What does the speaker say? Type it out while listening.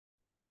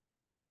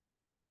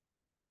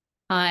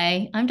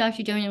Hi, I'm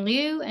Dr. Joanny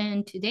Liu,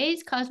 and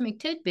today's Cosmic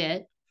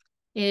Tidbit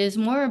is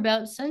more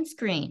about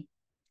sunscreen.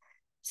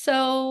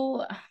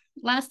 So,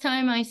 last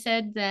time I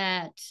said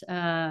that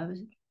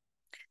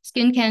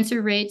skin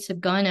cancer rates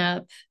have gone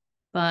up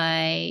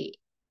by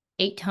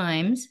 8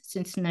 times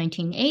since the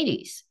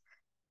 1980s.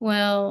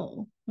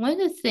 Well, one of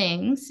the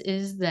things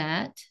is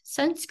that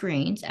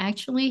sunscreens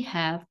actually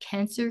have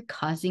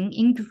cancer-causing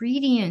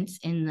ingredients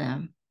in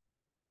them.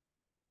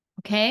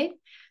 Okay?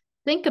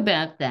 Think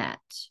about that.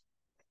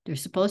 They're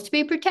supposed to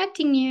be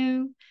protecting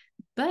you,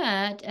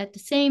 but at the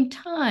same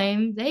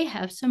time, they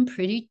have some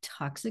pretty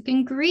toxic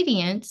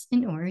ingredients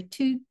in order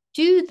to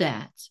do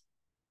that.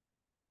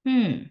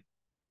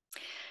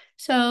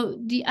 So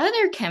the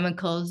other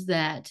chemicals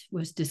that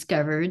was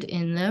discovered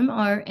in them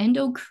are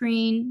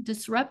endocrine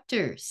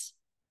disruptors.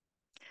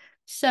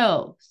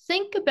 So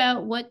think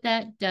about what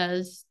that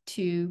does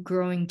to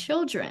growing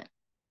children,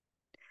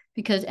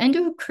 because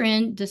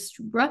endocrine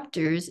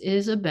disruptors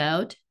is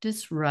about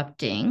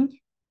disrupting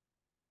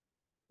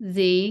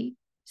the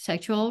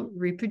sexual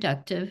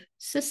reproductive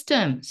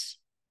systems.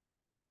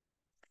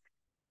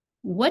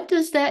 What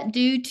does that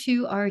do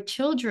to our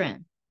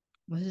children?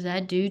 What does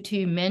that do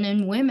to men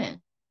and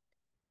women?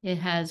 It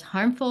has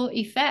harmful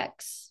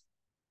effects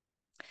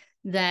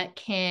that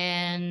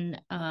can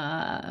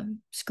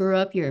screw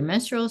up your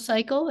menstrual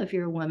cycle if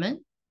you're a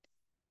woman.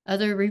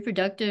 Other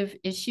reproductive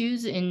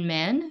issues in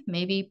men,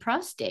 maybe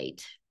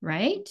prostate,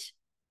 right?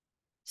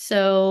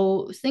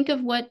 So think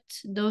of what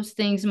those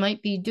things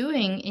might be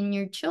doing in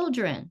your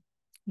children.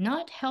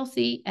 Not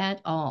healthy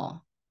at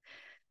all.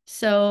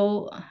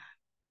 So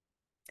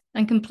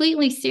I'm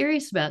completely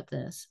serious about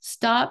this.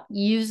 Stop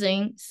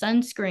using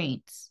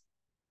sunscreens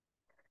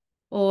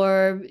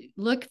or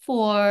look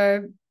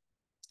for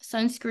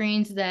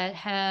sunscreens that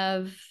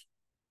have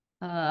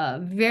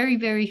very,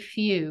 very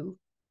few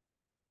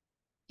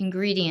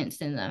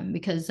ingredients in them,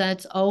 because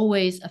that's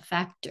always a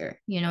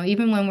factor.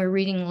 Even when we're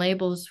reading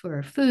labels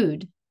for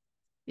food,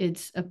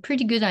 it's a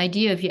pretty good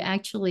idea if you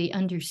actually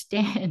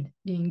understand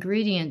the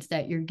ingredients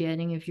that you're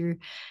getting if you're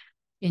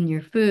in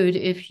your food.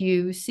 If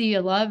you see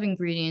a lot of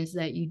ingredients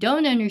that you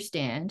don't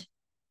understand,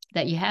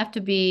 that you have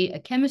to be a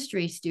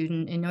chemistry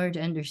student in order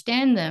to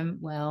understand them,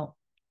 well,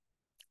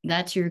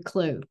 that's your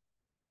clue.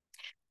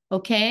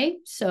 Okay,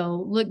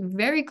 so look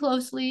very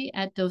closely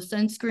at those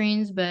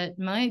sunscreens, but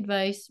my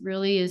advice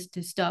really is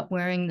to stop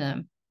wearing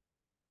them.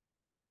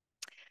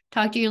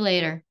 Talk to you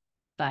later.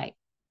 Bye.